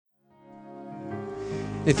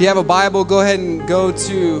If you have a Bible, go ahead and go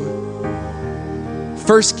to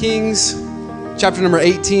 1 Kings chapter number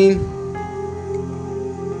 18.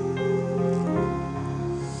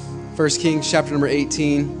 1 Kings chapter number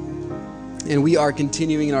 18. And we are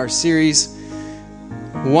continuing in our series,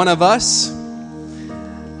 One of Us.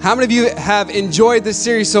 How many of you have enjoyed this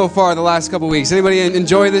series so far the last couple weeks? Anybody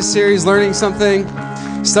enjoy this series, learning something,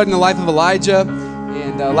 studying the life of Elijah?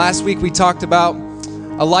 And last week we talked about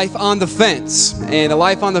a life on the fence. And a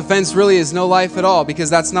life on the fence really is no life at all, because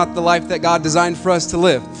that's not the life that God designed for us to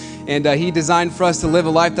live. And He designed for us to live a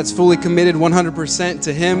life that's fully committed 100%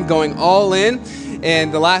 to Him, going all in.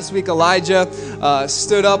 And the last week Elijah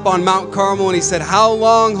stood up on Mount Carmel and he said, "How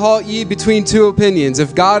long halt ye between two opinions?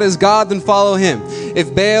 If God is God, then follow Him.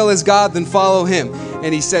 If Baal is God, then follow him."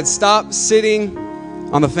 And he said, stop sitting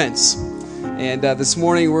on the fence. And this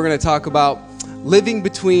morning we're going to talk about living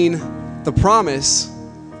between the promise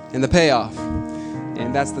and the payoff.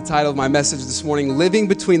 And that's the title of my message this morning, living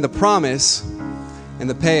between the promise and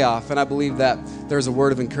the payoff. And I believe that there's a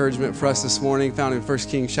word of encouragement for us this morning found in 1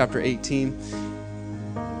 Kings chapter 18.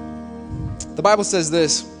 The Bible says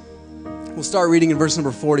this. We'll start reading in verse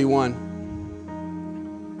number 41.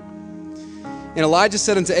 And Elijah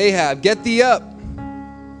said unto Ahab, "Get thee up,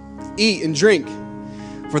 eat and drink,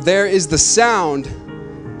 for there is the sound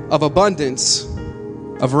of abundance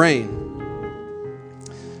of rain."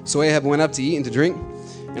 So Ahab went up to eat and to drink,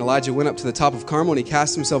 and Elijah went up to the top of Carmel, and he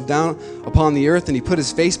cast himself down upon the earth, and he put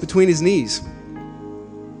his face between his knees.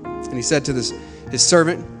 And he said to his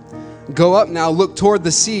servant, "Go up now, look toward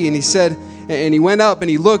the sea." And he said, and he went up and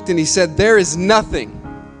he looked and he said, "There is nothing."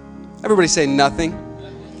 Everybody say nothing.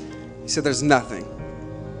 He said, "There's nothing."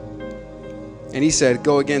 And he said,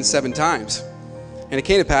 "Go again 7 times. And it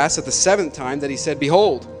came to pass at the 7th time that he said,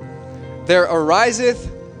 Behold, there ariseth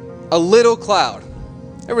a little cloud.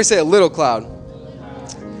 Everybody say a little cloud.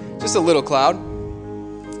 Just a little cloud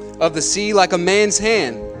of the sea like a man's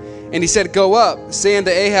hand. And he said, Go up, say unto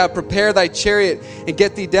Ahab, Prepare thy chariot and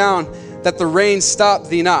get thee down, that the rain stop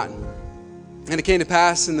thee not. And it came to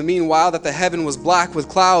pass in the meanwhile that the heaven was black with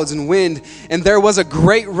clouds and wind, and there was a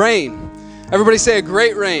great rain." Everybody say a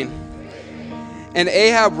great rain. "And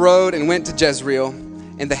Ahab rode and went to Jezreel,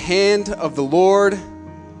 and the hand of the Lord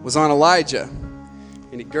was on Elijah.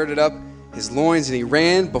 And he girded up his loins, and he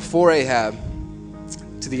ran before Ahab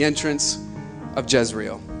to the entrance of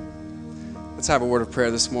Jezreel." Let's have a word of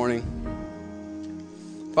prayer this morning.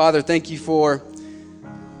 Father, thank you for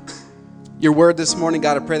your word this morning.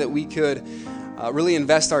 God, I pray that we could really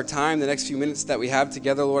invest our time, the next few minutes that we have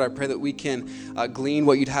together. Lord, I pray that we can glean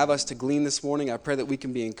what you'd have us to glean this morning. I pray that we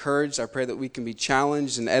can be encouraged. I pray that we can be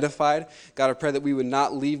challenged and edified. God, I pray that we would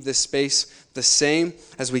not leave this space the same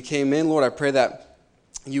as we came in. Lord, I pray that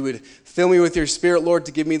you would fill me with your Spirit, Lord,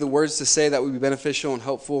 to give me the words to say that would be beneficial and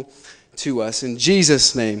helpful to us. In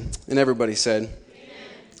Jesus' name. And everybody said, Amen.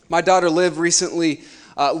 My daughter Liv recently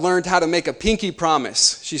learned how to make a pinky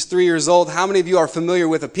promise. She's 3 years old. How many of you are familiar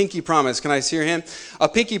with a pinky promise? Can I see your hand? A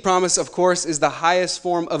pinky promise, of course, is the highest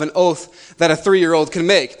form of an oath that a 3-year-old can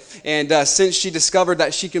make. And since she discovered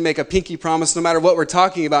that she can make a pinky promise, no matter what we're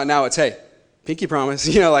talking about now, it's, hey, pinky promise,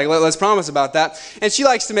 let's promise about that. And she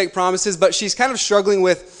likes to make promises, but she's kind of struggling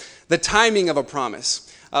with the timing of a promise.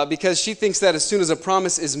 Because she thinks that as soon as a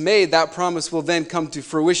promise is made, that promise will then come to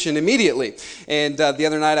fruition immediately. And the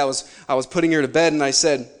other night I was putting her to bed, and I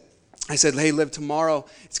said, "Hey, Liv, tomorrow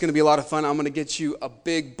it's going to be a lot of fun. I'm going to get you a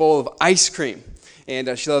big bowl of ice cream."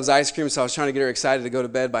 And she loves ice cream, so I was trying to get her excited to go to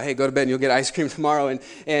bed by, "Hey, go to bed and you'll get ice cream tomorrow."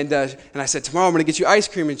 And I said, "Tomorrow I'm going to get you ice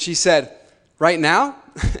cream." And she said, "Right now?"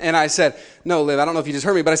 And I said, "No, Liv, I don't know if you just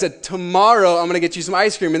heard me, but I said, tomorrow I'm going to get you some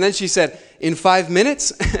ice cream." And then she said, "In 5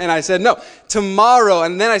 minutes?" And I said, "No, tomorrow."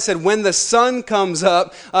 And then I said, "When the sun comes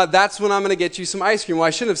up, that's when I'm going to get you some ice cream." Well, I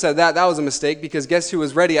shouldn't have said that. That was a mistake, because guess who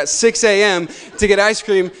was ready at 6 a.m. to get ice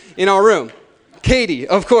cream in our room? Katie,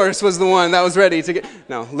 of course, was the one that was ready to get.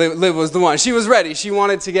 No, Liv was the one. She was ready. She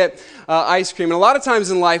wanted to get ice cream. And a lot of times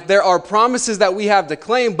in life, there are promises that we have to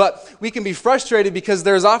claim, but we can be frustrated because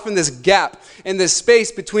there's often this gap and this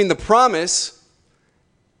space between the promise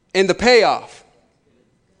and the payoff.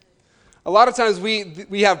 A lot of times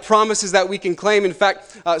we have promises that we can claim. In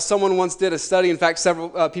fact, someone once did a study. In fact,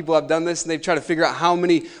 several people have done this, and they've tried to figure out how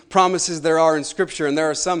many promises there are in Scripture. And there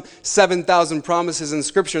are some 7,000 promises in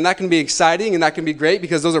Scripture. And that can be exciting, and that can be great,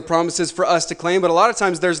 because those are promises for us to claim. But a lot of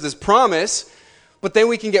times there's this promise, but then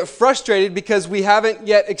we can get frustrated because we haven't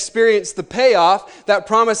yet experienced the payoff. That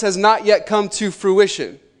promise has not yet come to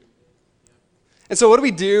fruition. And so what do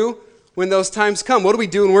we do when those times come? What do we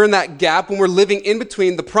do when we're in that gap, when we're living in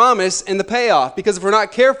between the promise and the payoff? Because if we're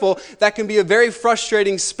not careful, that can be a very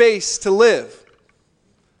frustrating space to live.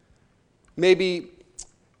 maybe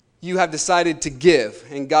you have decided to give,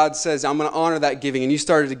 and God says, I'm going to honor that giving, and you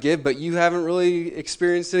started to give, but you haven't really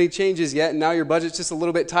experienced any changes yet, and now your budget's just a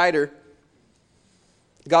little bit tighter.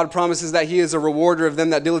 God promises that he is a rewarder of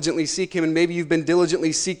them that diligently seek him, and maybe you've been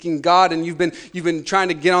diligently seeking God, and you've been trying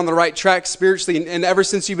to get on the right track spiritually, and ever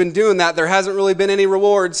since you've been doing that, there hasn't really been any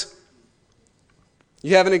rewards.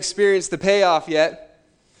 You haven't experienced the payoff yet.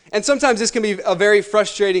 And sometimes this can be a very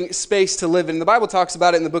frustrating space to live in. The Bible talks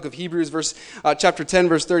about it in the book of Hebrews, chapter 10,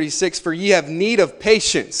 verse 36, for ye have need of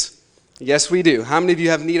patience. Yes, we do. How many of you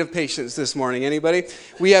have need of patience this morning? Anybody?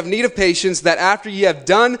 We have need of patience, that after ye have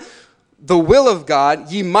done the will of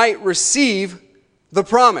God, ye might receive the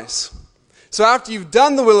promise. So after you've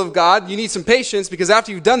done the will of God, you need some patience, because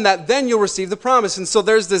after you've done that, then you'll receive the promise. And so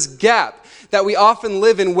there's this gap that we often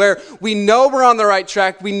live in where we know we're on the right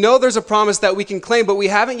track, we know there's a promise that we can claim, but we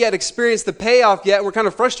haven't yet experienced the payoff yet, and we're kind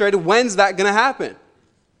of frustrated. When's that going to happen?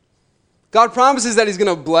 God promises that he's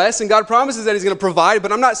going to bless, and God promises that he's going to provide,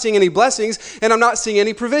 but I'm not seeing any blessings, and I'm not seeing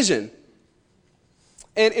any provision.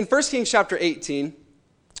 And in 1 Kings chapter 18,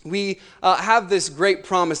 we have this great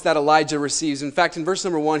promise that Elijah receives. In fact, in verse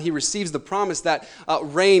number 1, he receives the promise that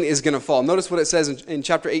rain is going to fall. Notice what it says in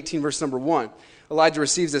chapter 18, verse number 1. Elijah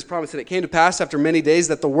receives this promise, and it came to pass after many days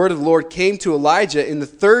that the word of the Lord came to Elijah in the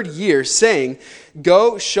 3rd year, saying,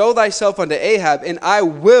 Go, show thyself unto Ahab, and I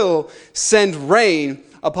will send rain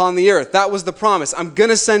upon the earth. That was the promise. I'm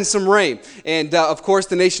going to send some rain. And of course,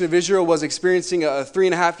 the nation of Israel was experiencing a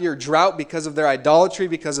 3.5-year drought because of their idolatry,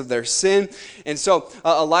 because of their sin. And so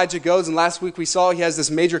Elijah goes, and last week we saw he has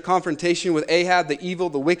this major confrontation with Ahab, the evil,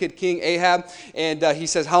 the wicked king Ahab. And he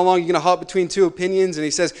says, how long are you going to hop between two opinions? And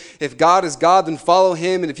he says, if God is God, then follow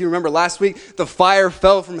him. And if you remember last week, the fire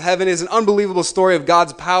fell from heaven. It's an unbelievable story of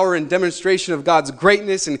God's power and demonstration of God's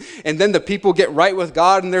greatness. And then the people get right with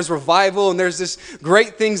God, and there's revival, and there's this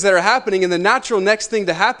great things that are happening. And the natural next thing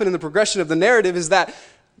to happen in the progression of the narrative is that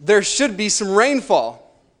there should be some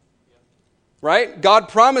rainfall. Right? God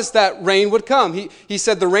promised that rain would come. He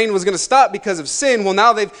said the rain was going to stop because of sin. Well,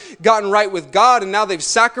 now they've gotten right with God, and now they've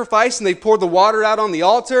sacrificed, and they've poured the water out on the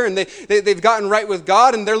altar, and they've gotten right with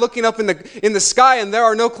God, and they're looking up in the sky, and there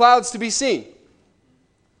are no clouds to be seen.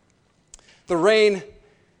 The rain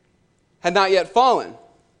had not yet fallen.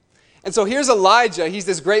 And so here's Elijah. He's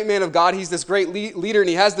this great man of God. He's this great leader, and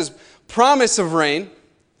he has this promise of rain.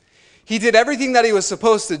 He did everything that he was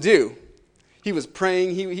supposed to do. He was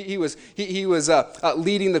praying. He was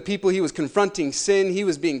leading the people. He was confronting sin. He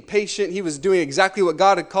was being patient. He was doing exactly what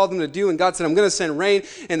God had called him to do. And God said, I'm going to send rain.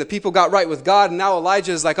 And the people got right with God. And now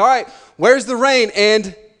Elijah is like, all right, where's the rain?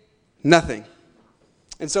 And nothing.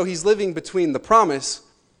 And so he's living between the promise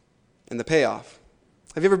and the payoff.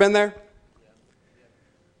 Have you ever been there?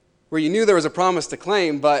 Where you knew there was a promise to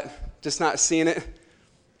claim, but just not seeing it,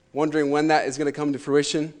 wondering when that is going to come to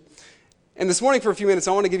fruition. And this morning for a few minutes,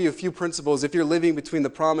 I want to give you a few principles if you're living between the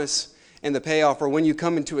promise and the payoff, or when you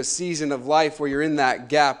come into a season of life where you're in that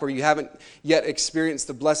gap, where you haven't yet experienced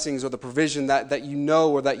the blessings or the provision that you know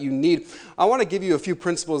or that you need. I want to give you a few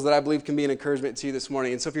principles that I believe can be an encouragement to you this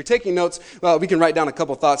morning. And so if you're taking notes, well, we can write down a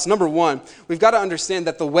couple thoughts. Number one, we've got to understand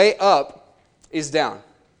that the way up is down.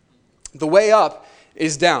 The way up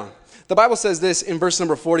is down. The Bible says this in verse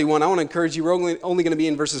number 41. I want to encourage you. We're only going to be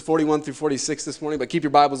in verses 41 through 46 this morning, but keep your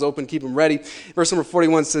Bibles open, keep them ready. Verse number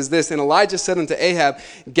 41 says this, and Elijah said unto Ahab,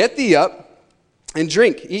 Get thee up and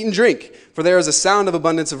drink, eat and drink, for there is a sound of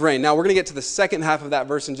abundance of rain. Now, we're going to get to the second half of that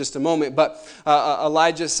verse in just a moment, but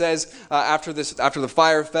Elijah says after the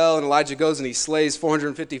fire fell, and Elijah goes and he slays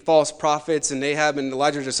 450 false prophets, and Ahab and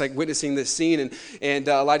Elijah are just like witnessing this scene, and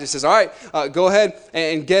Elijah says, all right, go ahead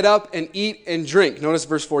and get up and eat and drink. Notice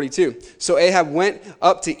verse 42. So Ahab went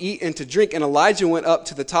up to eat and to drink, and Elijah went up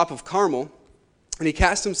to the top of Carmel, and he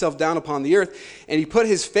cast himself down upon the earth, and he put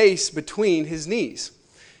his face between his knees.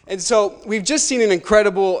 And so we've just seen an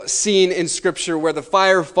incredible scene in Scripture where the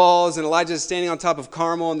fire falls and Elijah is standing on top of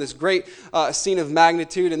Carmel in this great scene of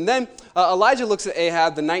magnitude. And then Elijah looks at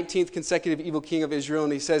Ahab, the 19th consecutive evil king of Israel,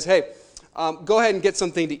 and he says, hey, go ahead and get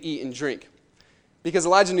something to eat and drink. Because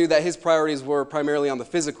Elijah knew that his priorities were primarily on the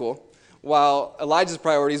physical, while Elijah's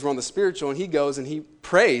priorities were on the spiritual, and he goes and he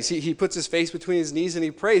prays. He puts his face between his knees and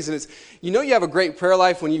he prays. And it's, you have a great prayer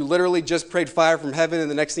life when you literally just prayed fire from heaven,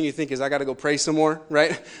 and the next thing you think is, I got to go pray some more,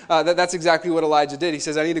 right? That's exactly what Elijah did. He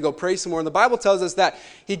says, I need to go pray some more. And the Bible tells us that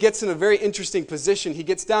he gets in a very interesting position. He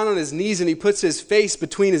gets down on his knees and he puts his face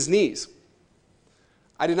between his knees.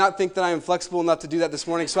 I do not think that I am flexible enough to do that this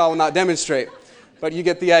morning, so I will not demonstrate. But you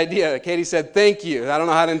get the idea. Katie said, thank you. I don't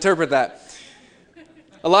know how to interpret that.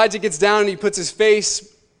 Elijah gets down and he puts his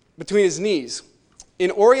face between his knees. In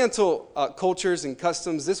Oriental cultures and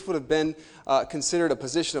customs, this would have been considered a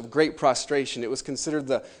position of great prostration. It was considered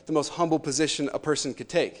the most humble position a person could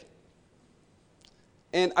take.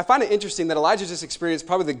 And I find it interesting that Elijah just experienced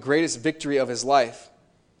probably the greatest victory of his life,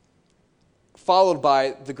 followed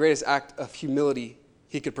by the greatest act of humility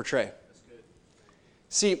he could portray. That's good.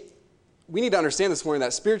 See, we need to understand this morning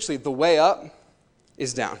that spiritually, the way up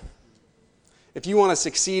is down. If you want to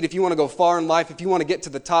succeed, if you want to go far in life, if you want to get to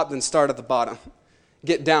the top, then start at the bottom.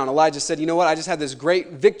 Get down. Elijah said, you know what, I just had this great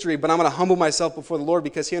victory, but I'm going to humble myself before the Lord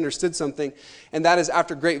because he understood something, and that is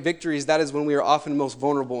after great victories, that is when we are often most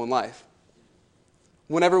vulnerable in life.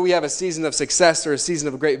 Whenever we have a season of success or a season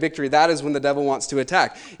of great victory, that is when the devil wants to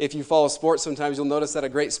attack. If you follow sports, sometimes you'll notice that a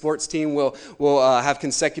great sports team will have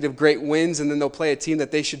consecutive great wins, and then they'll play a team that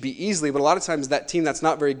they should be easily. But a lot of times that team that's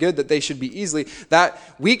not very good, that they should be easily, that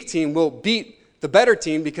weak team will beat the better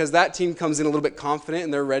team because that team comes in a little bit confident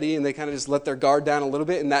and they're ready and they kind of just let their guard down a little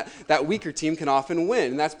bit, and that weaker team can often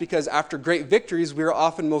win. And that's because after great victories, we are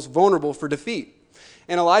often most vulnerable for defeat.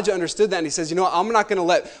 And Elijah understood that, and he says, you know what, I'm not going to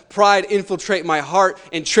let pride infiltrate my heart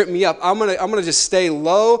and trip me up. I'm going to just stay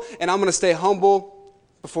low, and I'm going to stay humble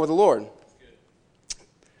before the Lord.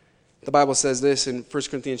 The Bible says this in 1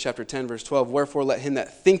 Corinthians chapter 10, verse 12, wherefore let him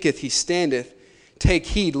that thinketh he standeth take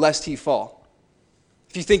heed lest he fall.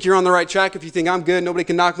 If you think you're on the right track, if you think I'm good, nobody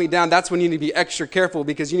can knock me down, that's when you need to be extra careful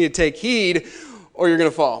because you need to take heed or you're going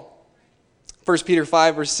to fall. 1 Peter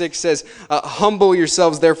 5, verse 6 says, humble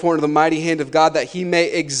yourselves, therefore, under the mighty hand of God, that he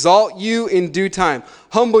may exalt you in due time.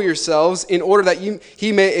 Humble yourselves in order that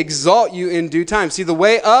he may exalt you in due time. See, the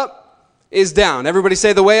way up is down. Everybody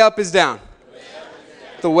say the way up is down.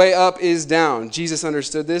 The way up is down. Jesus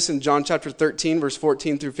understood this in John chapter 13, verse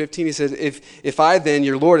 14 through 15. He said, if I then,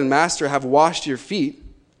 your Lord and Master, have washed your feet,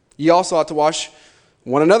 ye also ought to wash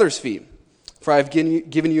one another's feet. For I have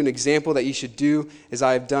given you an example that ye should do as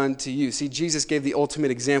I have done to you. See, Jesus gave the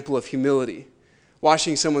ultimate example of humility.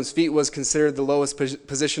 Washing someone's feet was considered the lowest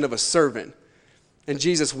position of a servant. And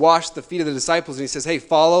Jesus washed the feet of the disciples, and he says, hey,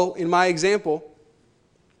 follow in my example.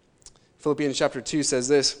 Philippians chapter 2 says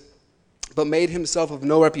this, but made himself of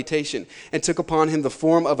no reputation, and took upon him the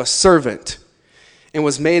form of a servant, and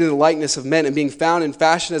was made in the likeness of men. And being found in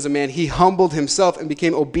fashion as a man, he humbled himself and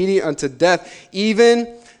became obedient unto death,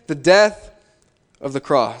 even the death of the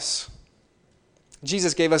cross.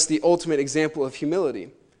 Jesus gave us the ultimate example of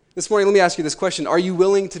humility. This morning, let me ask you this question. Are you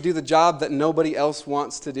willing to do the job that nobody else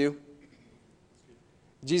wants to do?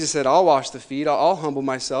 Jesus said, I'll wash the feet, I'll humble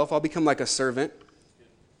myself, I'll become like a servant.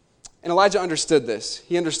 And Elijah understood this.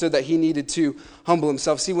 He understood that he needed to humble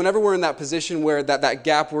himself. See, whenever we're in that position where that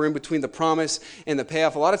gap we're in between the promise and the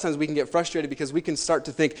payoff, a lot of times we can get frustrated because we can start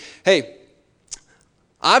to think, hey,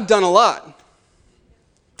 I've done a lot.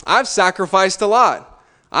 I've sacrificed a lot.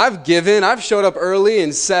 I've given. I've showed up early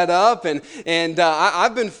and set up, and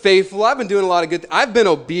I've been faithful. I've been doing a lot of good. I've been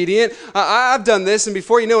obedient. I've done this, and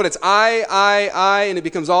before you know it, it's I, and it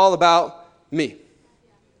becomes all about me.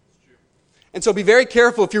 And so be very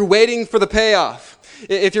careful if you're waiting for the payoff,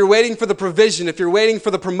 if you're waiting for the provision, if you're waiting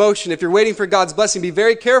for the promotion, if you're waiting for God's blessing. Be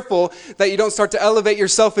very careful that you don't start to elevate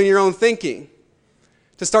yourself in your own thinking,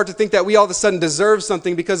 to start to think that we all of a sudden deserve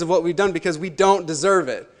something because of what we've done, because we don't deserve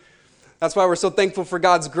it. That's why we're so thankful for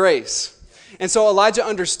God's grace. And so Elijah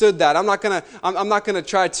understood that. I'm not gonna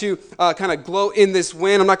try to kind of gloat in this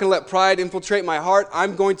win. I'm not gonna let pride infiltrate my heart.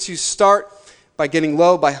 I'm going to start by getting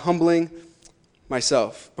low, by humbling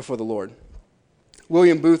myself before the Lord.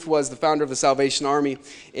 William Booth was the founder of the Salvation Army,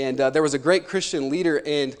 and there was a great Christian leader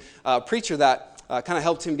and preacher that kind of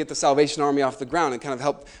helped him get the Salvation Army off the ground and kind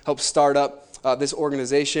of helped start up this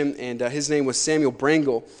organization, and his name was Samuel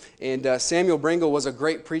Brangle. And Samuel Brangle was a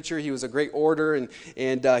great preacher. He was a great orator,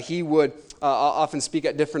 and he would often speak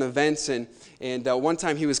at different events. And one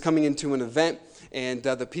time he was coming into an event, and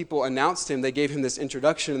the people announced him. They gave him this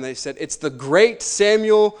introduction, and they said, "It's the great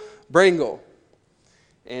Samuel Brangle."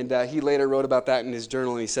 And he later wrote about that in his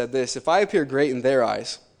journal, and he said this, "If I appear great in their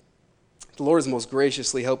eyes, the Lord is most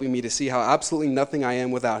graciously helping me to see how absolutely nothing I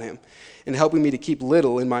am without him, and helping me to keep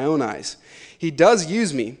little in my own eyes. He does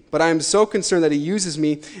use me, but I am so concerned that he uses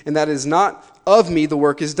me, and that is not of me the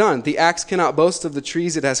work is done. The axe cannot boast of the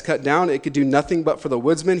trees it has cut down. It could do nothing but for the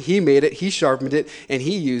woodsman. He made it, he sharpened it, and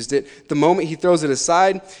he used it. The moment he throws it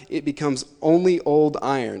aside, it becomes only old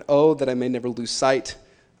iron. Oh, that I may never lose sight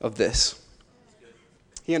of this."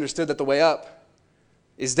 He understood that the way up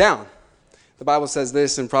is down. The Bible says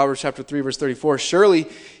this in Proverbs chapter 3, verse 34, "Surely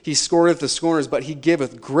he scorneth the scorners, but he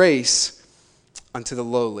giveth grace unto the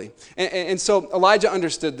lowly." And so Elijah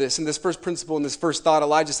understood this. In this first principle, in this first thought,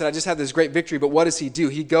 Elijah said, I just had this great victory, but what does he do?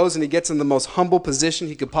 He goes and he gets in the most humble position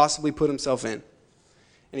he could possibly put himself in.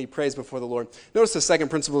 and he prays before the Lord. Notice the second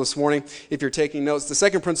principle this morning, if you're taking notes. The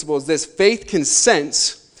second principle is this: faith can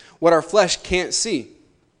sense what our flesh can't see.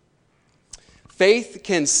 Faith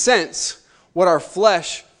can sense what our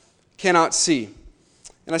flesh cannot see.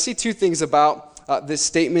 And I see two things about this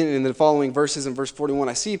statement in the following verses. In verse 41,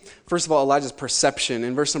 I see, first of all, Elijah's perception.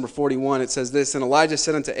 In verse number 41, it says this: And Elijah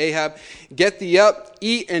said unto Ahab, Get thee up,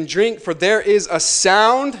 eat and drink, for there is a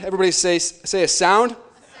sound. Everybody say a sound.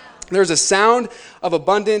 There's a sound of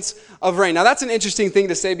abundance of rain. Now, that's an interesting thing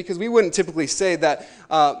to say, because we wouldn't typically say that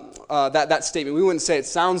statement. We wouldn't say it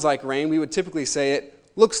sounds like rain. We would typically say it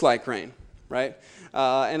looks like rain, right?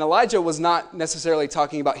 And Elijah was not necessarily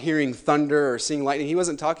talking about hearing thunder or seeing lightning. He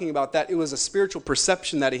wasn't talking about that. It was a spiritual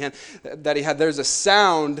perception that he had. There's a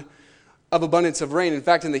sound of abundance of rain. In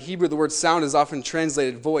fact, in the Hebrew, the word sound is often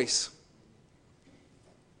translated voice.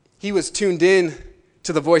 He was tuned in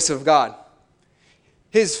to the voice of God.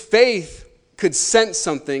 His faith could sense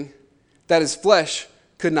something that his flesh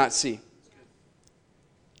could not see.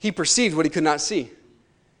 He perceived what he could not see.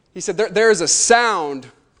 He said, there is a sound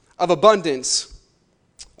of abundance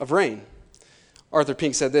of rain. Arthur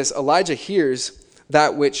Pink said this: Elijah hears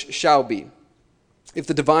that which shall be. If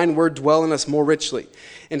the divine word dwell in us more richly,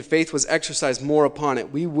 and faith was exercised more upon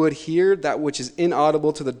it, we would hear that which is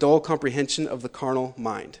inaudible to the dull comprehension of the carnal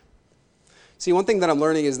mind. See, one thing that I'm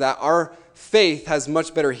learning is that our faith has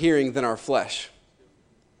much better hearing than our flesh.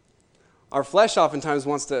 Our flesh oftentimes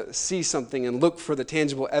wants to see something and look for the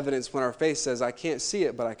tangible evidence, when our faith says, I can't see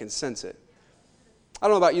it, but I can sense it. I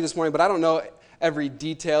don't know about you this morning, but I don't know every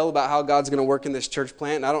detail about how God's going to work in this church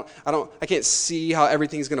plant. And I can't see how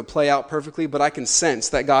everything's going to play out perfectly, but I can sense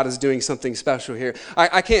that God is doing something special here.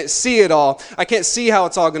 I can't see it all. I can't see how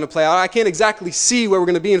it's all going to play out. I can't exactly see where we're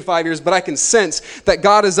going to be in 5 years, but I can sense that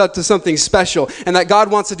God is up to something special, and that God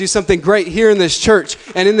wants to do something great here in this church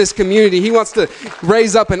and in this community. He wants to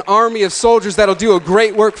raise up an army of soldiers that'll do a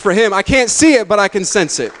great work for him. I can't see it, but I can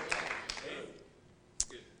sense it.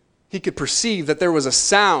 He could perceive that there was a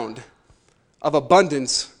sound of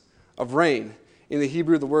abundance of rain. In the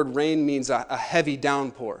Hebrew, the word rain means a heavy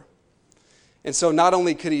downpour. And so not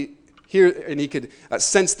only could he hear and he could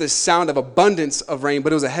sense this sound of abundance of rain,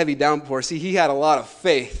 but it was a heavy downpour. See, he had a lot of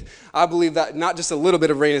faith. I believe that not just a little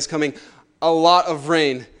bit of rain is coming, a lot of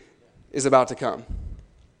rain is about to come.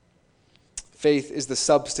 Faith is the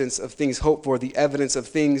substance of things hoped for, the evidence of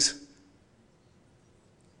things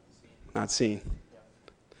not seen.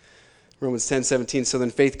 Romans 10:17, so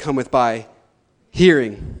then faith cometh by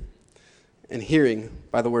hearing, and hearing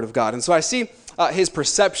by the word of God. And so I see his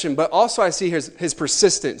perception, but also I see his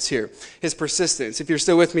persistence here. His persistence. If you're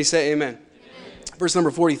still with me, say amen. Verse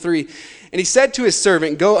number 43, and he said to his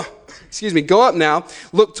servant, go up now,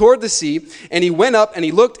 look toward the sea. And he went up and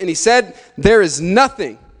he looked and he said, there is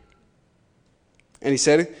nothing. And he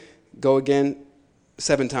said, go again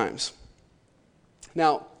 7 times.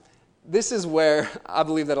 Now, this is where I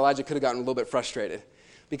believe that Elijah could have gotten a little bit frustrated.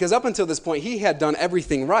 Because up until this point, he had done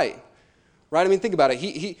everything right. Right? I mean, think about it.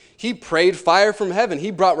 He prayed fire from heaven. He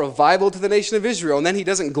brought revival to the nation of Israel. And then he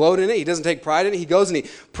doesn't gloat in it. He doesn't take pride in it. He goes and he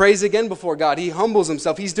prays again before God. He humbles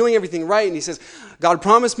himself. He's doing everything right. And he says, God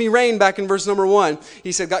promised me rain back in verse number 1.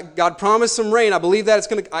 He said, God promised some rain. I believe that it's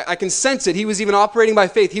going to, I can sense it. He was even operating by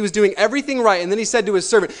faith. He was doing everything right. And then he said to his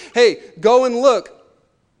servant, hey, go and look.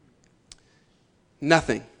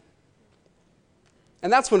 Nothing.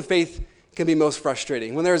 And that's when faith can be most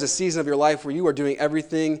frustrating. When there is a season of your life where you are doing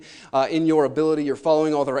everything in your ability, you're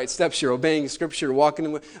following all the right steps, you're obeying Scripture, you're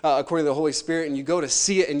walking according to the Holy Spirit, and you go to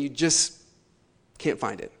see it and you just can't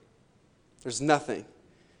find it. There's nothing.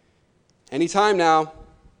 Anytime now,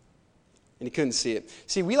 and he couldn't see it.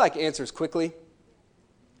 See, we like answers quickly.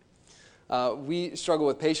 We struggle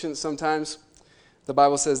with patience sometimes. The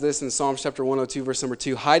Bible says this in Psalms chapter 102, verse number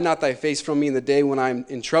 2, hide not thy face from me in the day when I am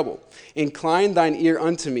in trouble. Incline thine ear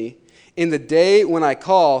unto me. In the day when I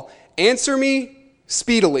call, answer me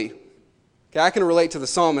speedily. Okay, I can relate to the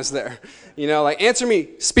psalmist there. You know, like, answer me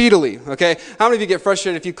speedily, okay? How many of you get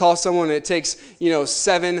frustrated if you call someone and it takes,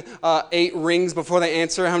 7, 8 rings before they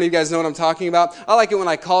answer? How many of you guys know what I'm talking about? I like it when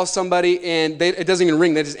I call somebody and it doesn't even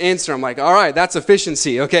ring. They just answer. I'm like, all right, that's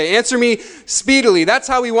efficiency, okay? Answer me speedily. That's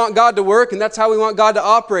how we want God to work, and that's how we want God to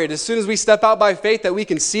operate. As soon as we step out by faith that we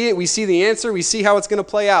can see it, we see the answer, we see how it's going to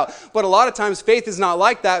play out. But a lot of times faith is not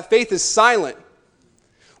like that. Faith is silent.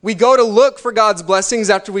 We go to look for God's blessings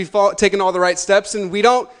after we've taken all the right steps, and we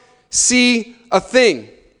don't see a thing.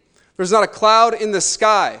 There's not a cloud in the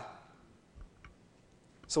sky.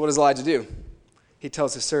 So what does Elijah do? He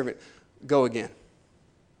tells his servant, go again.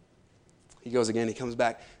 He goes again. He comes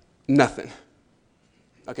back. Nothing.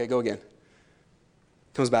 Okay, go again.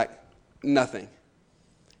 Comes back. Nothing.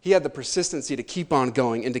 He had the persistency to keep on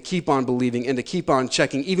going and to keep on believing and to keep on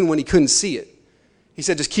checking, even when he couldn't see it. He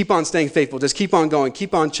said, just keep on staying faithful. Just keep on going.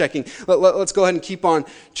 Keep on checking. Let's go ahead and keep on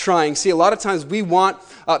trying. See, a lot of times we want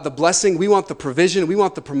the blessing. We want the provision. We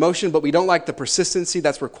want the promotion, but we don't like the persistency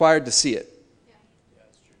that's required to see it. Yeah. Yeah,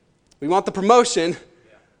 that's true. We want the promotion,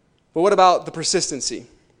 but what about the persistency?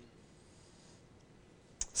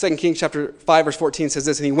 2 Kings chapter 5, verse 14 says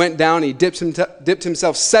this, and he went down and he dipped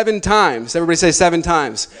himself 7 times. Everybody say 7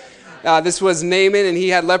 times. This was Naaman, and he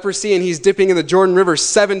had leprosy, and he's dipping in the Jordan River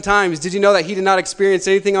 7 times. Did you know that he did not experience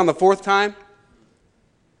anything on the 4th time?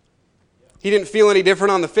 He didn't feel any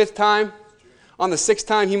different on the 5th time. On the 6th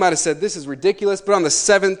time, he might have said, this is ridiculous. But on the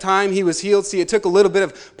 7th time, he was healed. See, it took a little bit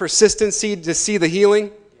of persistency to see the healing.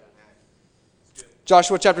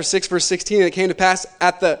 Joshua chapter 6, verse 16, and it came to pass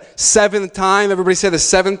at the 7th time, everybody say the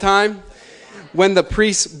 7th time, when the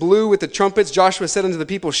priests blew with the trumpets, Joshua said unto the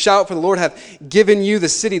people, shout, for the Lord hath given you the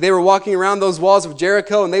city. They were walking around those walls of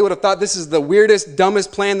Jericho, and they would have thought this is the weirdest,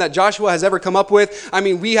 dumbest plan that Joshua has ever come up with. I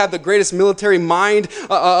mean, we have the greatest military mind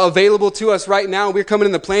available to us right now. We're coming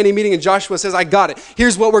in the planning meeting, and Joshua says, I got it.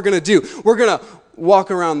 Here's what we're going to do. We're going to walk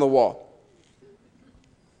around the wall.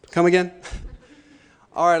 Come again?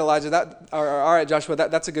 All right, Elijah, all right, Joshua,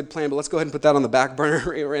 that's a good plan, but let's go ahead and put that on the back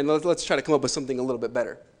burner, and let's try to come up with something a little bit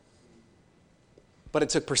better. But it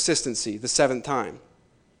took persistency, the 7th time.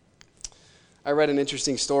 I read an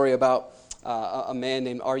interesting story about a man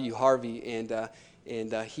named R.U. Harvey,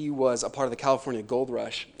 and he was a part of the California Gold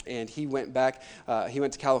Rush. And he went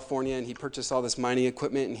to California, and he purchased all this mining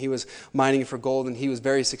equipment, and he was mining for gold, and he was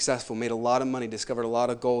very successful, made a lot of money, discovered a lot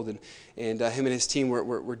of gold, and him and his team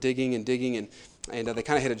were digging, and they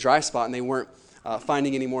kind of hit a dry spot, and they weren't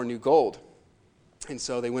finding any more new gold. And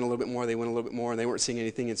so they went a little bit more, and they weren't seeing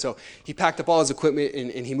anything. And so he packed up all his equipment,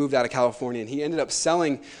 and he moved out of California. And he ended up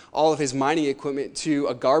selling all of his mining equipment to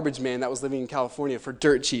a garbage man that was living in California for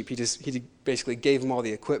dirt cheap. He basically gave him all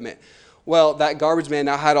the equipment. Well, that garbage man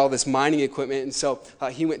now had all this mining equipment, and so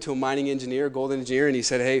he went to a mining engineer, a gold engineer, and he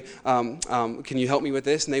said, hey, can you help me with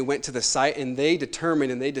this? And they went to the site, and they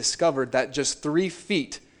determined and they discovered that just 3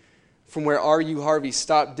 feet from where R.U. Harvey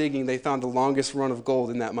stopped digging, they found the longest run of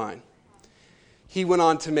gold in that mine. He went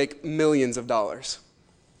on to make millions of dollars.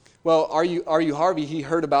 Well, R.U. Harvey, he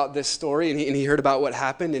heard about this story, and he heard about what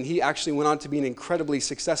happened, and he actually went on to be an incredibly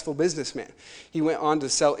successful businessman. He went on to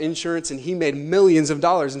sell insurance, and he made millions of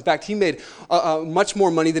dollars. In fact, he made much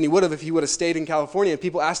more money than he would have if he would have stayed in California. And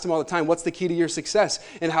people asked him all the time, what's the key to your success?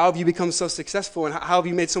 And how have you become so successful? And how have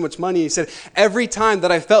you made so much money? And he said, every time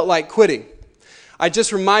that I felt like quitting, I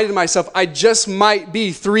just reminded myself I just might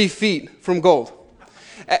be 3 feet from gold.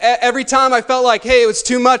 Every time I felt like, hey, it was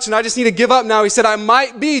too much and I just need to give up now, he said, I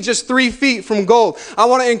might be just 3 feet from gold. I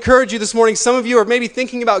want to encourage you this morning. Some of you are maybe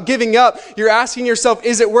thinking about giving up. You're asking yourself,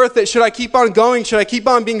 is it worth it? Should I keep on going? Should I keep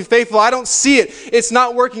on being faithful? I don't see it. It's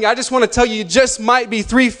not working. I just want to tell you, you just might be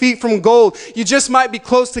 3 feet from gold. You just might be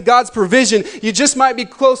close to God's provision. You just might be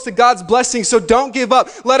close to God's blessing. So don't give up.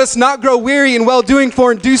 Let us not grow weary in well-doing,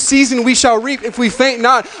 for in due season we shall reap if we faint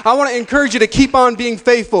not. I want to encourage you to keep on being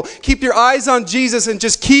faithful. Keep your eyes on Jesus and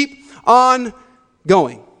just keep on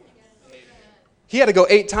going. He had to go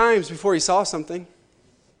 8 times before he saw something.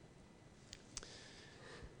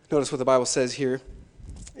 Notice what the Bible says here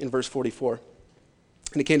in verse 44.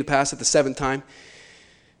 And it came to pass at the 7th time,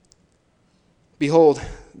 behold,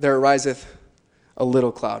 there ariseth a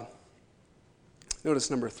little cloud.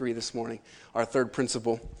 Notice number 3 this morning, our third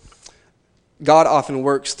principle. God often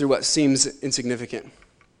works through what seems insignificant.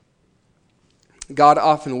 God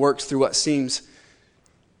often works through what seems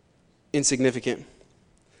insignificant.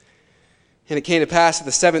 And it came to pass at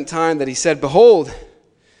the 7th time that he said, behold,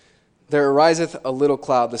 there ariseth a little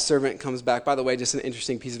cloud. The servant comes back. By the way, just an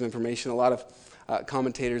interesting piece of information. A lot of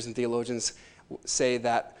commentators and theologians say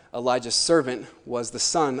that Elijah's servant was the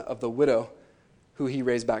son of the widow who he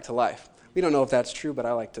raised back to life. We don't know if that's true, but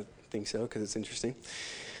I like to think so because it's interesting.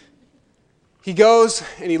 He goes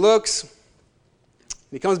and he looks. And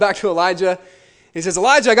he comes back to Elijah. And he says,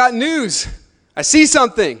 Elijah, I got news. I see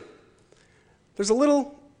something. There's a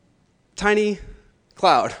little tiny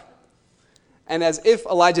cloud. And as if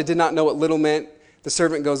Elijah did not know what little meant, the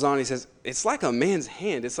servant goes on. He says, it's like a man's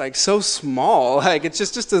hand. It's like so small. Like it's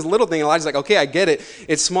just this little thing. Elijah's like, okay, I get it.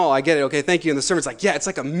 It's small. I get it. Okay, thank you. And the servant's like, yeah, it's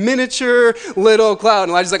like a miniature little cloud.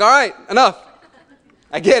 And Elijah's like, all right, enough.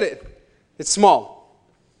 I get it. It's small.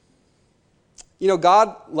 You know,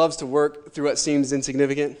 God loves to work through what seems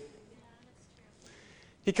insignificant.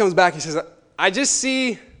 He comes back. He says, I just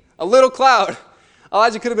see a little cloud.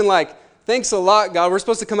 Elijah could have been like, Thanks a lot, God. We're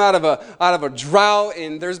supposed to come out of a drought,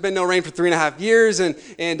 and there's been no rain for 3.5 years, and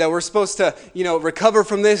we're supposed to, recover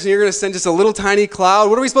from this, and you're going to send just a little tiny cloud.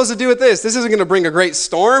 What are we supposed to do with this? This isn't going to bring a great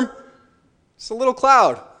storm. It's a little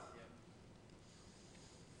cloud.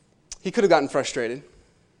 He could have gotten frustrated.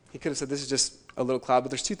 He could have said, this is just a little cloud,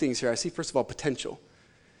 but there's two things here. I see, first of all, potential.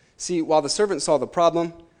 See, while the servant saw the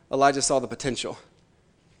problem, Elijah saw the potential.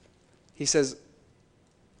 He says,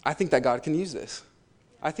 I think that God can use this.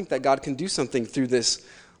 I think that God can do something through this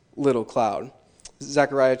little cloud.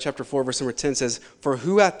 Zechariah chapter 4, verse number 10 says, for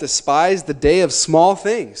who hath despised the day of small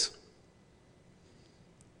things?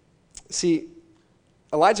 See,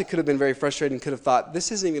 Elijah could have been very frustrated and could have thought,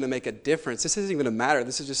 this isn't even going to make a difference. This isn't even going to matter.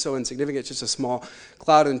 This is just so insignificant. It's just a small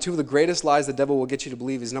cloud. And two of the greatest lies the devil will get you to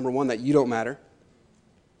believe is, number one, that you don't matter.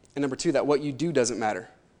 And number two, that what you do doesn't matter.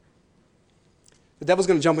 The devil's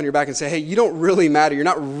going to jump on your back and say, hey, you don't really matter. You're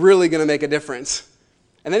not really going to make a difference.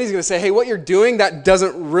 And then he's going to say, hey, what you're doing, that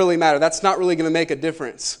doesn't really matter. That's not really going to make a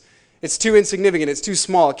difference. It's too insignificant. It's too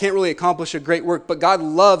small. It can't really accomplish a great work. But God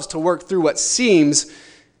loves to work through what seems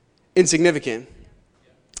insignificant.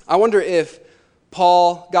 I wonder if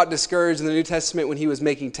Paul got discouraged in the New Testament when he was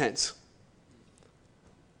making tents.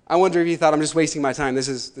 I wonder if he thought, I'm just wasting my time. This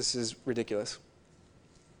is ridiculous.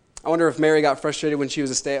 I wonder if Mary got frustrated when she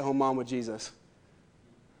was a stay-at-home mom with Jesus.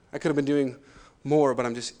 I could have been doing more, but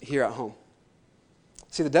I'm just here at home.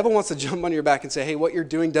 See, the devil wants to jump on your back and say, hey, what you're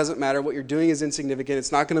doing doesn't matter. What you're doing is insignificant.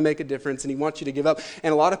 It's not going to make a difference, and he wants you to give up.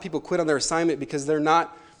 And a lot of people quit on their assignment because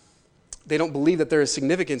they don't believe that there is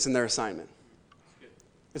significance in their assignment.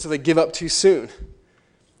 And so they give up too soon.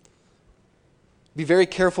 Be very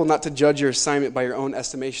careful not to judge your assignment by your own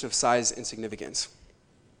estimation of size and significance.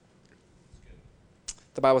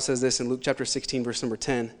 The Bible says this in Luke chapter 16, verse number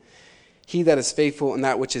 10. He that is faithful in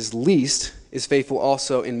that which is least is faithful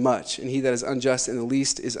also in much. And he that is unjust in the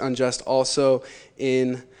least is unjust also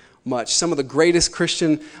in much. Some of the greatest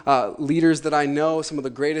Christian leaders that I know, some of the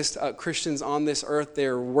greatest Christians on this earth,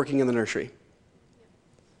 they're working in the nursery.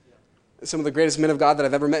 Some of the greatest men of God that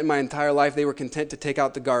I've ever met in my entire life, they were content to take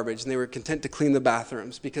out the garbage, and they were content to clean the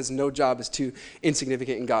bathrooms because no job is too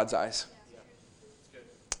insignificant in God's eyes.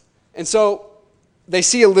 And so they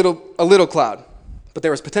see a little cloud, but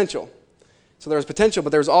there was potential. So there was potential,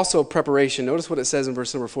 but there was also preparation. Notice what it says in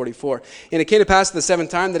verse number 44. And it came to pass the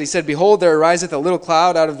seventh time that he said, behold, there ariseth a little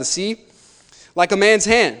cloud out of the sea, like a man's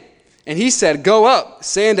hand. And he said, go up,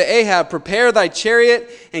 say unto Ahab, prepare thy chariot,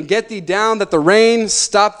 and get thee down, that the rain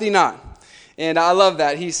stop thee not. And I love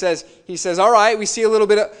that. He says, all right, we see a little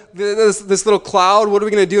bit of this little cloud. What are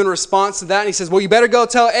we going to do in response to that? And he says, well, you better go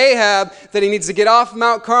tell Ahab that he needs to get off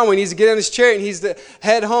Mount Carmel. He needs to get in his chariot. And he needs to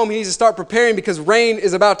head home. He needs to start preparing because rain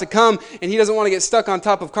is about to come. And he doesn't want to get stuck on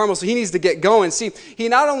top of Carmel. So he needs to get going. See, he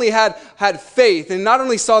not only had faith and not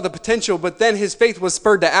only saw the potential, but then his faith was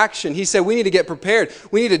spurred to action. He said, we need to get prepared.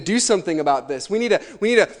 We need to do something about this. We need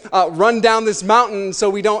to run down this mountain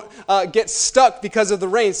so we don't get stuck because of the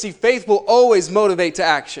rain. See, faith will always motivate to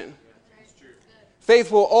action.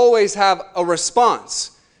 Faith will always have a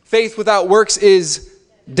response. Faith without works is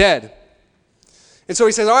dead. And so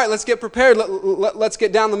he says, all right, let's get prepared. Let's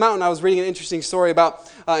get down the mountain. I was reading an interesting story about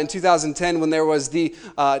in 2010 when there was the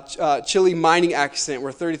Chile mining accident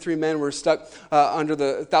where 33 men were stuck under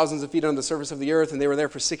the thousands of feet under the surface of the earth, and they were there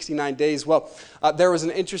for 69 days. Well, there was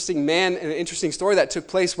an interesting man and an interesting story that took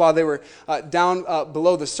place while they were down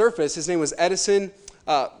below the surface. His name was Edison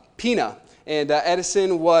Pina. And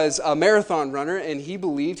Edison was a marathon runner, and he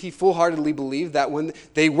full-heartedly believed that when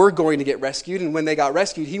they were going to get rescued, and when they got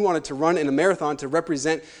rescued, he wanted to run in a marathon to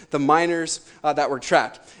represent the miners that were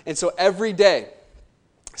trapped. And so every day,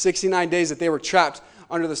 69 days that they were trapped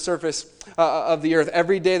under the surface of the earth,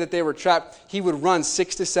 every day that they were trapped, he would run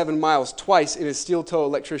 6 to 7 miles twice in his steel-toe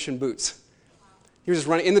electrician boots. He was just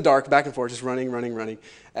running in the dark, back and forth, just running.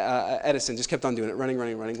 Edison just kept on doing it, running.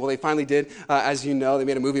 Well, they finally did, as you know, they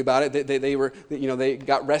made a movie about it. They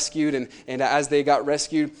got rescued, and as they got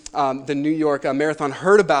rescued, the New York Marathon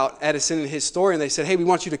heard about Edison and his story, and they said, hey, we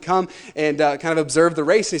want you to come and kind of observe the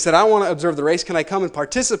race. And he said, I want to observe the race. Can I come and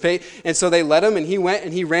participate? And so they let him, and he went,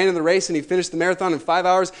 and he ran in the race, and he finished the marathon in 5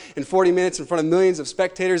 hours and 40 minutes in front of millions of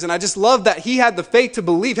spectators. And I just love that he had the faith to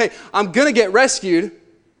believe, hey, I'm going to get rescued,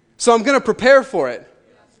 so I'm going to prepare for it.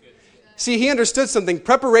 See, he understood something.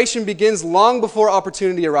 Preparation begins long before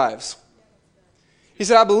opportunity arrives. He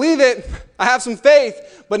said, I believe it. I have some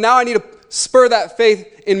faith, but now I need to spur that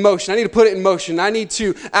faith in motion. I need to put it in motion. I need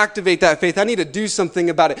to activate that faith. I need to do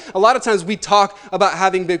something about it. A lot of times we talk about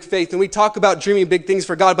having big faith and we talk about dreaming big things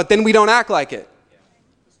for God, but then we don't act like it.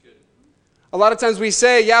 A lot of times we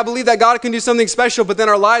say, yeah, I believe that God can do something special, but then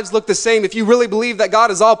our lives look the same. If you really believe that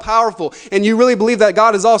God is all powerful, and you really believe that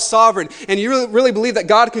God is all sovereign, and you really believe that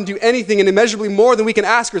God can do anything and immeasurably more than we can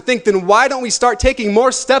ask or think, then why don't we start taking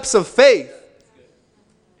more steps of faith?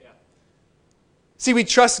 Yeah. See, we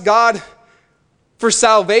trust God for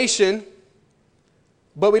salvation,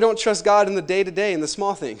 but we don't trust God in the day-to-day, in the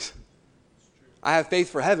small things. I have faith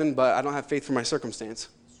for heaven, but I don't have faith for my circumstance.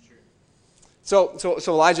 So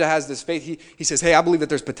Elijah has this faith. He says, hey, I believe that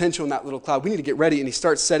there's potential in that little cloud. We need to get ready. And he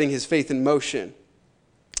starts setting his faith in motion.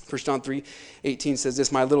 1 John 3:18 says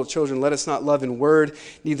this, my little children, let us not love in word,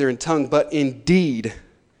 neither in tongue, but in deed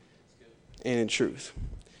and in truth.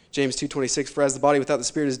 James 2:26, for as the body without the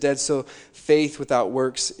spirit is dead, so faith without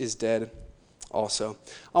works is dead also.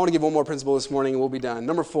 I want to give one more principle this morning and we'll be done.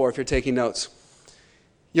 Number 4, if you're taking notes.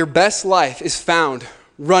 Your best life is found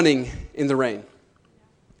running in the rain.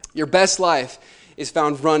 Your best life is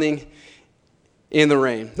found running in the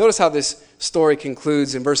rain. Notice how this story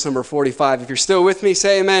concludes in verse number 45. If you're still with me,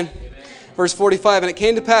 say amen. Amen. Verse 45, and it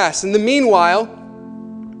came to pass, in the meanwhile,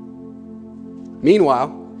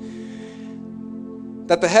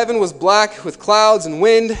 that the heaven was black with clouds and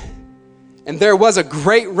wind, and there was a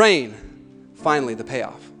great rain. Finally, the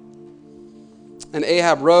payoff. And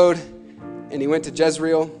Ahab rode, and he went to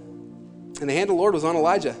Jezreel, and the hand of the Lord was on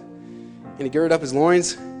Elijah. And he girded up his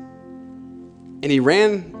loins, and he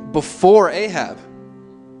ran before Ahab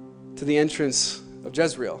to the entrance of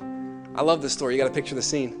Jezreel. I love this story. You got to picture the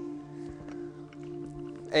scene.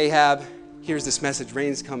 Ahab hears this message.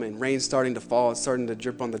 Rain's coming. Rain's starting to fall. It's starting to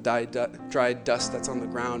drip on the dry dust that's on the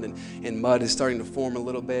ground, and mud is starting to form a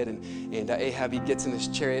little bit. And Ahab, he gets in his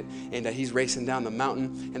chariot, and he's racing down the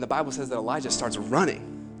mountain. And the Bible says that Elijah starts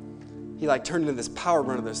running. He turned into this power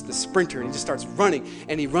runner, this sprinter, and he just starts running,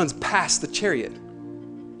 and he runs past the chariot.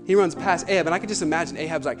 He runs past Ahab, and I can just imagine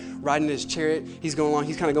Ahab's riding his chariot. He's going along.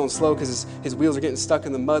 He's kind of going slow because his wheels are getting stuck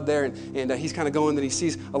in the mud there, and he's kind of going. Then he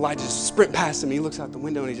sees Elijah just sprint past him. He looks out the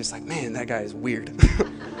window, and he's just like, man, that guy is weird.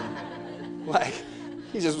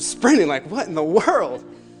 He's just sprinting what in the world?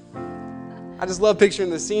 I just love picturing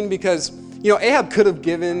the scene because, Ahab could have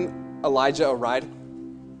given Elijah a ride.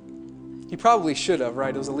 He probably should have,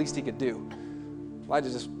 right? It was the least he could do. Elijah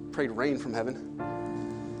just prayed rain from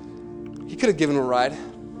heaven. He could have given him a ride.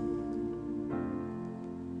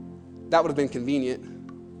 That would have been convenient.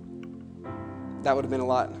 That would have been a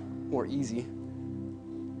lot more easy.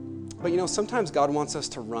 But sometimes God wants us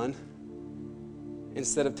to run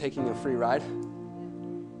instead of taking a free ride.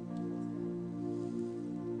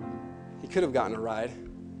 He could have gotten a ride.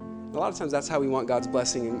 A lot of times that's how we want God's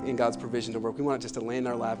blessing and God's provision to work. We want it just to land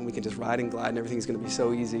in our lap and we can just ride and glide and everything's going to be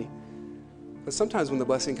so easy. But sometimes when the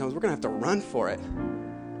blessing comes, we're going to have to run for it.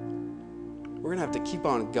 We're going to have to keep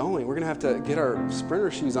on going. We're going to have to get our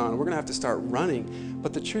sprinter shoes on. We're going to have to start running.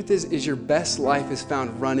 But the truth is your best life is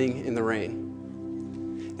found running in the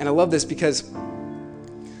rain. And I love this because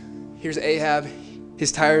here's Ahab.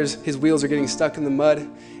 His tires, his wheels are getting stuck in the mud.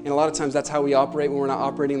 And a lot of times that's how we operate when we're not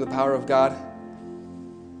operating in the power of God.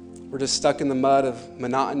 We're just stuck in the mud of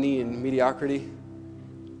monotony and mediocrity.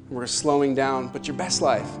 And we're slowing down. But your best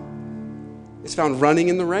life is found running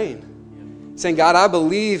in the rain. Saying, God, I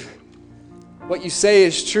believe what you say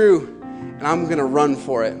is true, and I'm going to run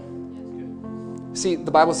for it. See,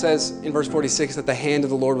 the Bible says in verse 46 that the hand of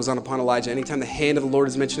the Lord was upon Elijah. Anytime the hand of the Lord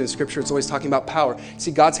is mentioned in Scripture, it's always talking about power.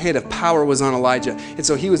 See, God's hand of power was on Elijah. And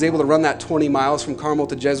so he was able to run that 20 miles from Carmel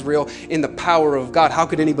to Jezreel in the power of God. How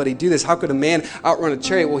could anybody do this? How could a man outrun a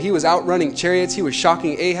chariot? Well, he was outrunning chariots. He was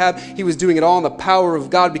shocking Ahab. He was doing it all in the power of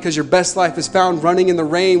God, because your best life is found running in the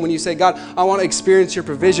rain when you say, God, I want to experience your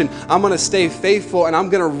provision. I'm going to stay faithful, and I'm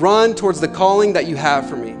going to run towards the calling that you have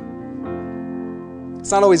for me.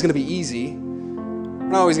 It's not always going to be easy.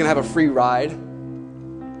 We're not always going to have a free ride,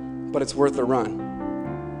 but it's worth the run.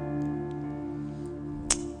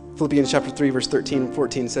 Philippians chapter 3, verse 13 and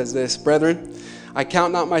 14 says this, Brethren, I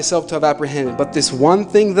count not myself to have apprehended, but this one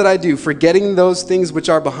thing that I do, forgetting those things which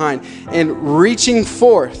are behind, and reaching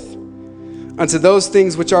forth unto those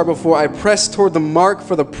things which are before, I press toward the mark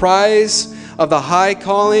for the prize of the high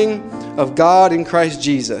calling of God in Christ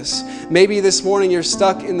Jesus. Maybe this morning you're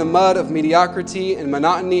stuck in the mud of mediocrity and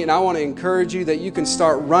monotony, and I want to encourage you that you can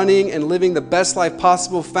start running and living the best life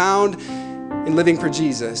possible found in living for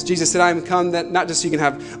Jesus. Jesus said, I am come that not just so you can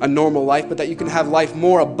have a normal life, but that you can have life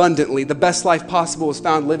more abundantly. The best life possible is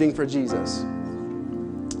found living for Jesus.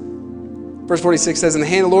 Verse 46 says, and the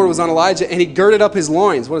hand of the Lord was on Elijah, and he girded up his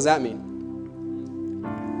loins. What does that mean?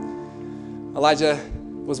 Elijah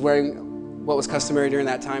was wearing what was customary during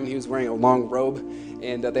that time. He was wearing a long robe,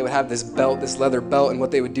 And they would have this belt, this leather belt, and what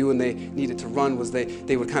they would do when they needed to run was they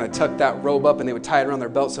would kind of tuck that robe up and they would tie it around their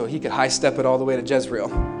belt so he could high step it all the way to Jezreel.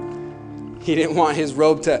 He didn't want his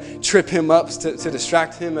robe to trip him up, to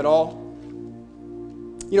distract him at all.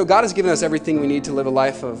 You know, God has given us everything we need to live a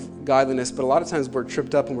life of godliness, but a lot of times we're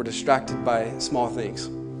tripped up and we're distracted by small things.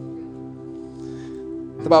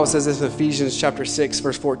 The Bible says this in Ephesians chapter 6,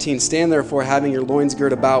 verse 14, "Stand therefore, having your loins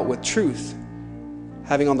girt about with truth,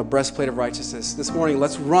 having on the breastplate of righteousness." This morning,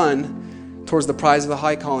 let's run towards the prize of the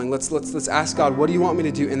high calling. Let's ask God, what do you want me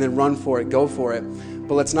to do? And then run for it, go for it.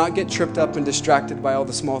 But let's not get tripped up and distracted by all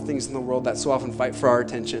the small things in the world that so often fight for our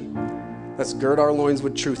attention. Let's gird our loins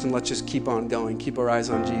with truth and let's just keep on going, keep our eyes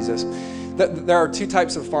on Jesus. There are two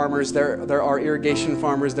types of farmers. There are irrigation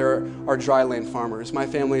farmers, there are dry land farmers. My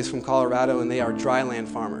family is from Colorado and they are dry land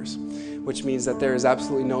farmers, which means that there is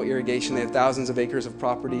absolutely no irrigation. They have thousands of acres of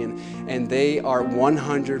property and they are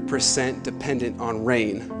 100% dependent on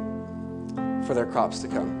rain for their crops to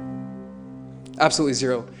come. Absolutely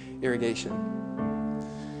zero irrigation.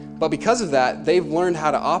 But because of that, they've learned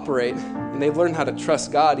how to operate and they've learned how to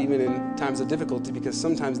trust God even in times of difficulty, because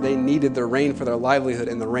sometimes they needed the rain for their livelihood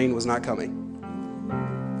and the rain was not coming.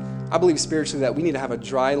 I believe spiritually that we need to have a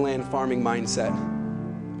dry land farming mindset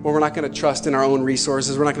where we're not going to trust in our own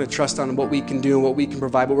resources. We're not going to trust on what we can do and what we can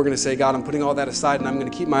provide, but we're going to say, God, I'm putting all that aside and I'm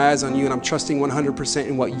going to keep my eyes on you and I'm trusting 100%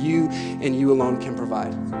 in what you and you alone can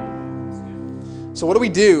provide. So what do we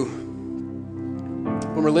do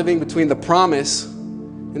when we're living between the promise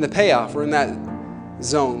and the payoff? We're in that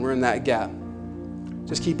zone. We're in that gap.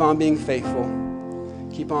 Just keep on being faithful.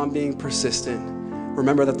 Keep on being persistent.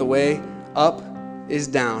 Remember that the way up is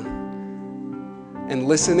down. And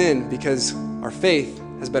listen in, because our faith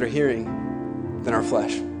has better hearing than our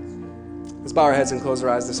flesh. Let's bow our heads and close our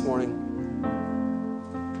eyes this morning.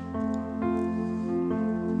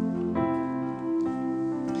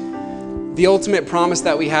 The ultimate promise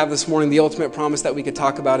that we have this morning, the ultimate promise that we could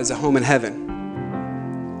talk about is a home in heaven.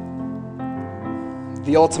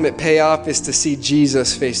 The ultimate payoff is to see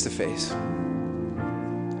Jesus face to face.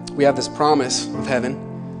 We have this promise of heaven.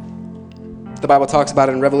 The Bible talks about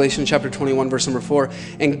it in Revelation chapter 21, verse number 4.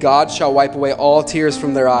 "And God shall wipe away all tears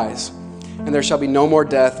from their eyes, and there shall be no more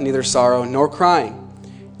death, neither sorrow, nor crying,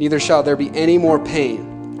 neither shall there be any more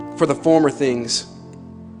pain, for the former things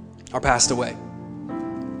are passed away."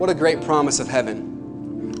 What a great promise of heaven.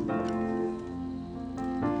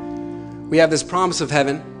 We have this promise of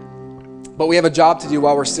heaven, but we have a job to do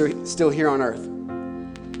while we're still here on earth.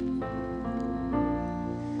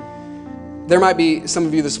 There might be some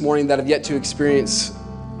of you this morning that have yet to experience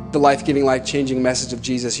the life-giving, life-changing message of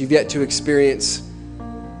Jesus. You've yet to experience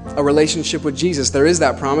a relationship with Jesus. There is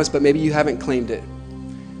that promise, but maybe you haven't claimed it.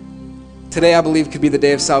 Today, I believe, could be the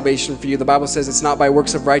day of salvation for you. The Bible says it's not by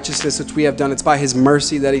works of righteousness which we have done. It's by his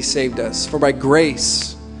mercy that he saved us. For by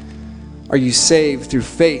grace are you saved through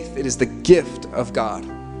faith. It is the gift of God,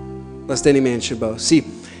 lest any man should boast. See,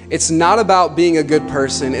 it's not about being a good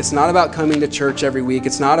person. It's not about coming to church every week.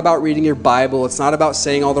 It's not about reading your Bible. It's not about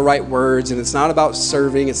saying all the right words. And it's not about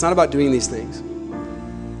serving. It's not about doing these things.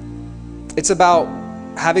 It's about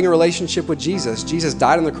having a relationship with Jesus. Jesus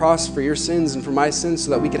died on the cross for your sins and for my sins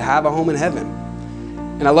so that we could have a home in heaven.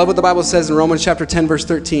 And I love what the Bible says in Romans chapter 10, verse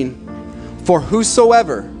 13. "For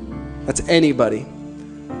whosoever," that's anybody,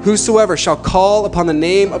 "whosoever shall call upon the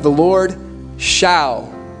name of the Lord shall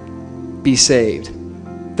be saved."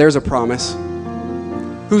 There's a promise.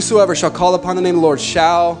 Whosoever shall call upon the name of the Lord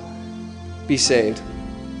shall be saved.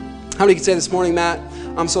 How many can say this morning, Matt,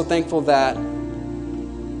 I'm so thankful that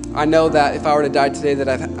I know that if I were to die today that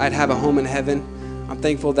I'd have a home in heaven. I'm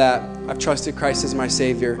thankful that I've trusted Christ as my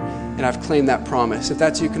Savior and I've claimed that promise. If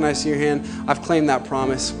that's you, can I see your hand? I've claimed that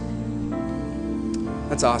promise.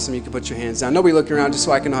 That's awesome. You can put your hands down. Nobody looking around, just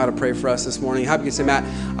so I can know how to pray for us this morning. How you can say, Matt,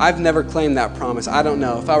 I've never claimed that promise. I don't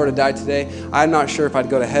know. If I were to die today, I'm not sure if I'd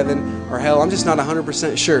go to heaven or hell. I'm just not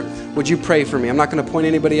 100% sure. Would you pray for me? I'm not going to point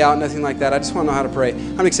anybody out, nothing like that. I just want to know how to pray.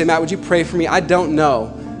 How many can say, Matt, would you pray for me? I don't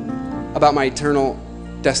know about my eternal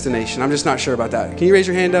destination. I'm just not sure about that. Can you raise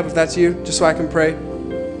your hand up if that's you, just so I can pray?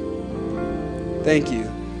 Thank you.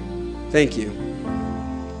 Thank you.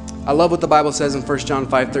 I love what the Bible says in 1 John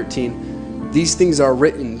 5:13. "These things are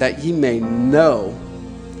written that ye may know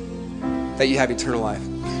that you have eternal life."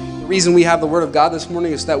 The reason we have the word of God this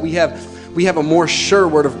morning is that we have a more sure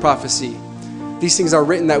word of prophecy. These things are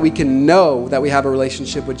written that we can know that we have a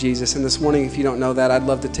relationship with Jesus. And this morning, if you don't know that, I'd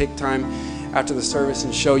love to take time after the service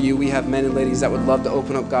and show you. We have men and ladies that would love to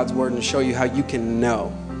open up God's word and show you how you can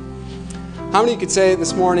know. How many of you could say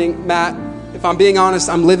this morning, Matt, if I'm being honest,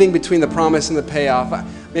 I'm living between the promise and the payoff.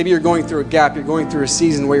 Maybe you're going through a gap, you're going through a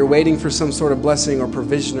season where you're waiting for some sort of blessing or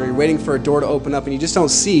provision, or you're waiting for a door to open up and you just don't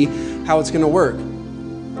see how it's going to work.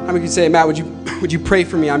 How many could say, Matt, would you pray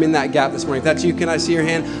for me? I'm in that gap this morning. If that's you, can I see your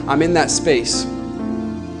hand? I'm in that space.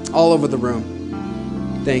 All over the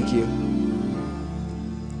room. Thank you.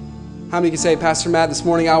 How many can say, Pastor Matt, this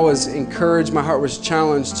morning I was encouraged, my heart was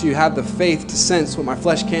challenged to have the faith to sense what my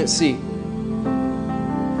flesh can't see?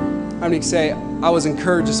 How many can say, I was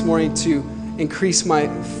encouraged this morning to increase my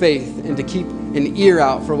faith and to keep an ear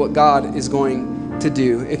out for what God is going to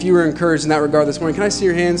do? If you were encouraged in that regard this morning, can I see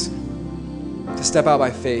your hands? To step out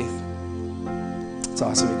by faith. It's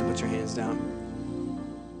awesome. You can put your hands down.